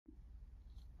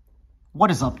What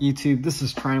is up, YouTube? This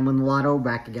is Trying to Win the Lotto,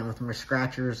 back again with more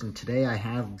scratchers, and today I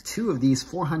have two of these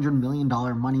 $400 million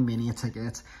Money Mania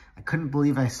tickets. I couldn't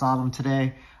believe I saw them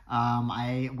today.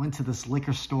 I went to this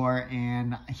liquor store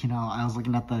and, I was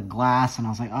looking at the glass and I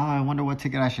was like, oh, I wonder what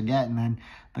ticket I should get. And then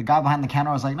the guy behind the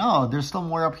counter was like, no, there's still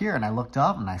more up here. And I looked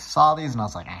up and I saw these and I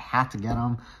was like, I have to get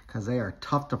them because they are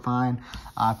tough to find.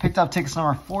 I picked up tickets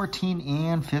number 14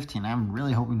 and 15. I'm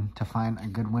really hoping to find a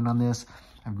good win on this.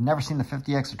 I've never seen the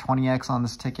 50X or 20X on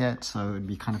this ticket, so it'd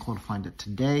be kind of cool to find it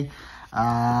today.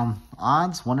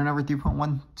 Odds, 1 in every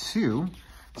 3.12.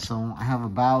 So I have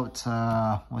about,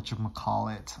 probably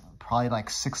like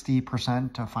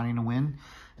 60% to finding a win.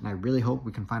 And I really hope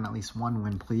we can find at least one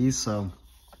win, please. So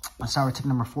let's start with ticket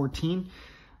number 14.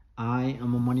 I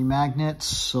am a money magnet,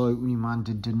 soy un imán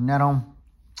de dinero.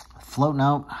 Floating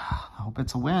out. I hope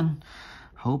it's a win.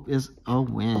 Hope is a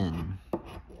win.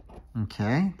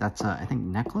 Okay, that's I think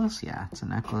necklace. Yeah, it's a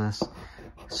necklace.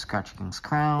 Scratch King's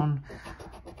crown.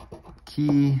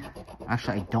 Key.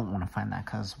 Actually, I don't want to find that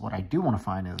because what I do want to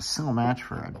find is a single match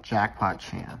for a jackpot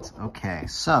chance. Okay,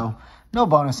 so no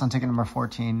bonus on ticket number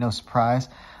 14. No surprise.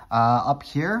 Up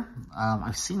here,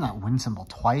 I've seen that win symbol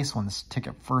twice when this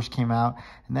ticket first came out,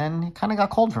 and then it kind of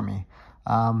got cold for me.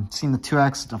 Seen the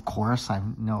 2X, of course. I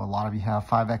know a lot of you have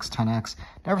 5X, 10X.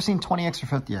 Never seen 20X or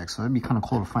 50X, so it'd be kind of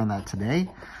cool to find that today.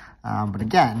 But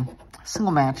again,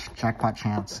 single match jackpot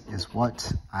chance is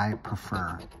what I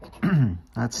prefer.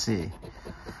 Let's see.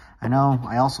 I know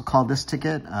I also call this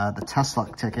ticket the Tesla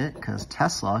ticket because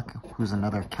Tesla, who's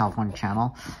another California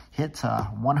channel, hit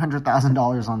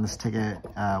 $100,000 on this ticket,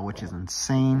 which is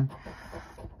insane.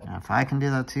 Now, if I can do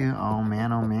that too, oh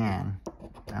man,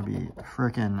 I'd be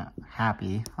freaking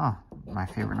happy. Oh, my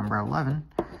favorite number 11.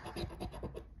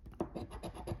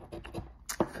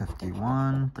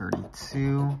 51,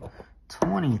 32,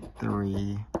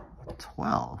 23,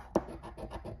 12,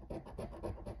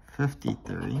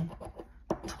 53,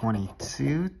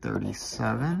 22,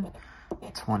 37,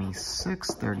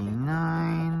 26,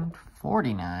 39,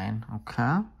 49,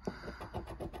 okay,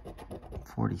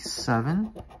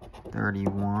 47,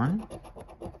 31,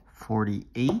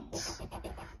 48,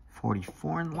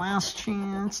 44, and last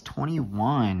chance,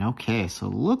 21. Okay, so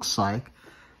it looks like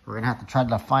we're going to have to try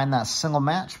to find that single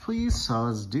match, please. So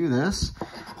let's do this.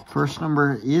 First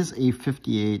number is a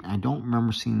 58. I don't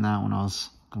remember seeing that when I was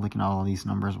looking at all these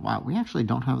numbers. Wow, we actually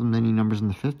don't have many numbers in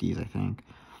the 50s, I think.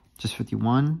 Just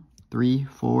 51, 3,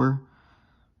 4.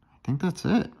 I think that's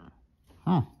it.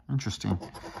 Oh, interesting.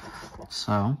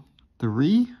 So,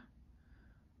 3.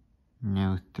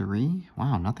 No 3.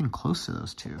 Wow, nothing close to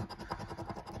those two.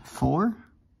 4.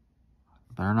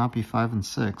 Better not be 5 and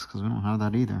 6 because we don't have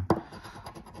that either.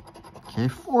 Okay,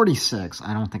 46.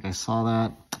 I don't think I saw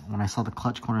that. When I saw the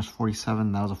clutch corners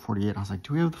 47, that was a 48. I was like,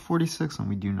 do we have the 46? And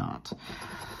we do not.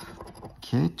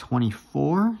 Okay,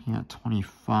 24. Yeah,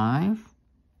 25.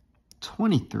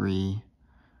 23.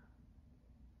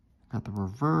 Got the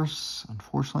reverse.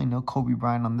 Unfortunately, no Kobe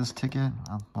Bryant on this ticket.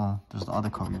 Well, there's the other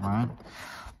Kobe Bryant.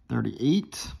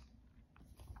 38.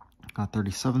 Got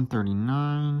 37,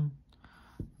 39.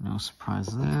 No surprise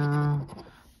there.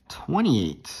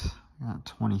 28. Got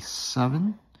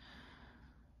 27.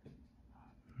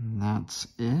 And that's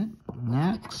it.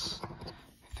 Next,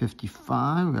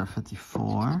 55. We got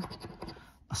 54.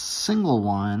 A single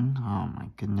one. Oh my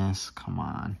goodness. Come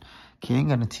on. Okay, I'm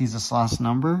going to tease this last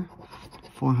number.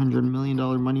 $400 million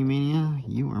Money Mania.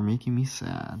 You are making me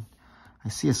sad. I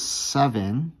see a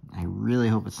 7. I really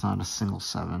hope it's not a single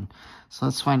 7. So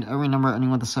let's find every number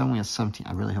ending with a 7. We have 17.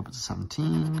 I really hope it's a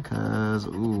 17 because,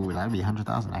 ooh, that'd be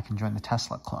 100,000. I can join the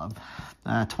Tesla club.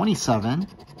 27.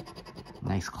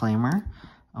 Nice claimer.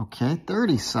 Okay,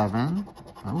 37.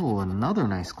 Oh, another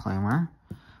nice claimer.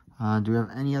 Do we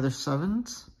have any other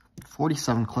 7s?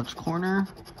 47 clutch corner.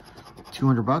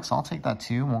 200 bucks. I'll take that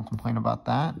too. Won't complain about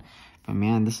that. But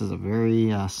man, this is a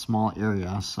very small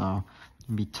area, so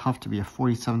it'd be tough to be a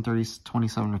 47, 30,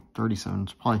 27, or 37.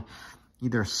 It's probably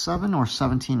either a 7 or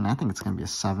 17. And I think it's going to be a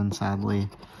 7, sadly.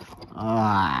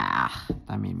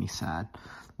 That made me sad.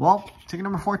 Well, ticket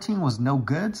number 14 was no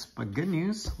goods, but good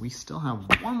news. We still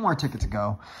have one more ticket to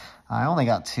go. I only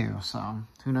got 2, so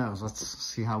who knows? Let's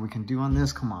see how we can do on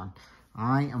this. Come on.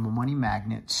 I am a money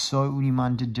magnet. Soy un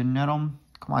imán de dinero.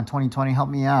 Come on, 2020, help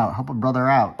me out. Help a brother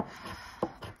out.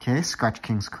 Okay, Scratch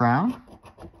King's crown.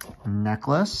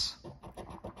 Necklace.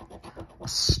 A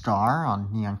star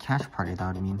on Neon Cash Party.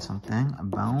 That would mean something. A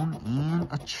bone and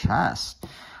a chest.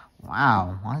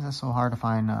 Wow, why is it so hard to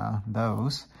find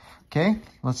those? Okay,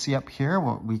 let's see up here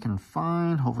what we can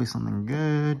find. Hopefully something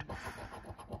good.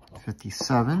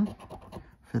 57,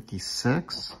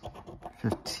 56,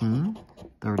 15,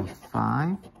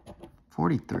 35,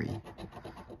 43,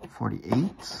 48,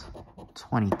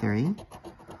 23,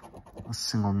 a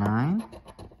single 9,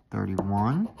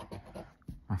 31,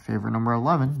 my favorite number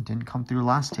 11, didn't come through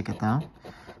last ticket though,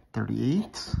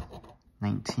 38,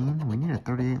 19, we needed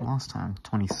 38 last time,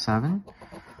 27,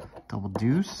 double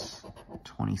deuce,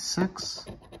 26,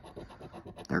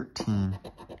 13,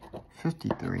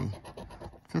 53,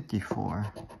 54,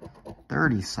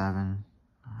 37,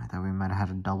 I thought we might have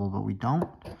had a double, but we don't,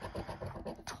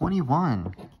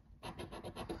 21,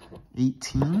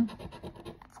 18,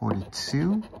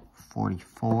 42,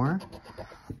 44,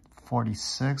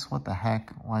 46, what the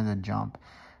heck, why the jump?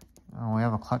 Oh, we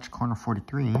have a clutch corner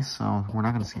 43, so we're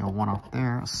not going to see a 1 off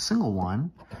there. A single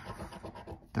 1,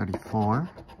 34,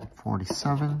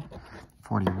 47,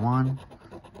 41,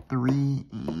 3,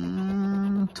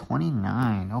 and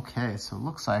 29. Okay, so it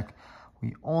looks like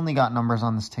we only got numbers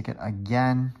on this ticket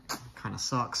again. Kind of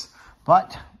sucks,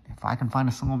 but if I can find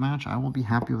a single match, I will be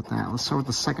happy with that. Let's start with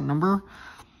the second number.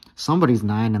 Somebody's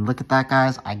 9, and look at that,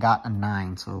 guys. I got a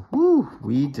 9, so whoo,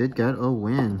 we did get a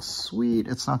win. Sweet.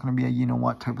 It's not going to be a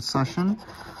you-know-what type of session.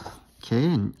 Okay,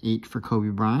 an 8 for Kobe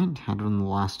Bryant. Had it on the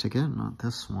last ticket, not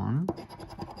this one.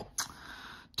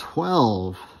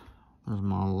 12. There's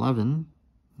my 11.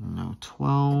 No,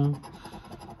 12.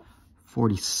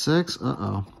 46.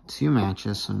 Uh-oh. 2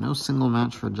 matches, so no single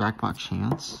match for a jackpot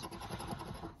chance.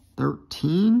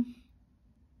 13.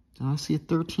 Did I see a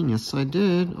 13? Yes, I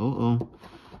did. Uh-oh.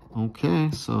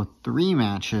 Okay, so 3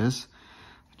 matches.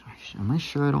 Am I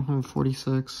sure I don't have a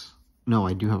 46? No,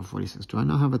 I do have a 46. Do I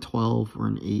not have a 12 or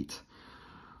an 8?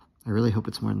 I really hope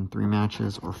it's more than 3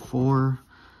 matches. Or 4.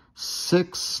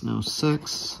 6. No,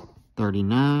 6.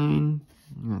 39.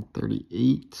 I got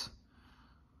 38.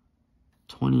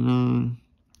 29.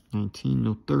 19.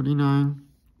 No, 39.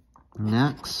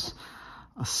 Next,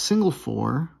 a single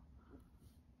 4.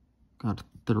 Got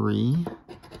 3.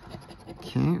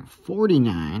 Okay,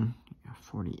 49,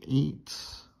 48,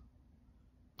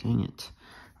 dang it.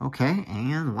 Okay,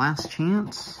 and last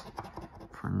chance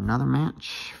for another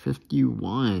match,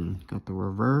 51. Got the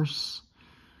reverse,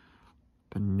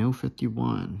 but no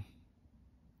 51.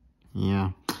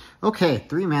 Yeah. Okay,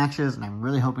 3 matches, and I'm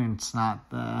really hoping it's not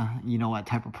the you-know-what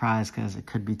type of prize, because it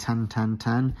could be 10, 10,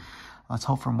 10. Let's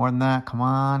hope for more than that. Come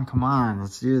on, come on,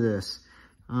 let's do this.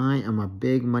 I am a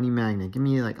big money magnet. Give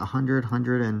me like 100,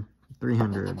 100, and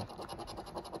 300.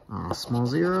 Small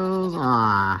zeros.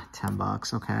 10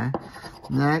 bucks. Okay.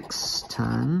 Next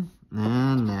 10.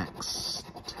 And next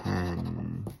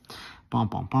 10. Bum,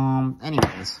 bum, bum.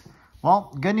 Anyways.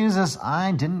 Well, good news is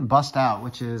I didn't bust out,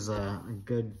 which is a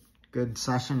good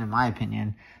session in my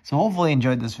opinion. So hopefully you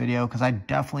enjoyed this video, because I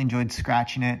definitely enjoyed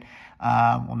scratching it.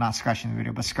 Well, not scratching the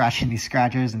video, but scratching these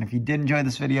scratchers. And if you did enjoy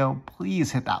this video,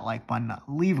 please hit that like button,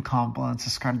 leave a comment below, and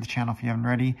subscribe to the channel if you haven't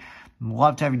already. I'd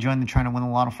love to have you join the Trying to Win the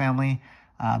Lotto family.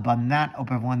 But other than that,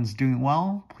 hope everyone's doing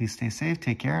well. Please stay safe,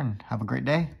 take care, and have a great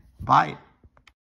day. Bye.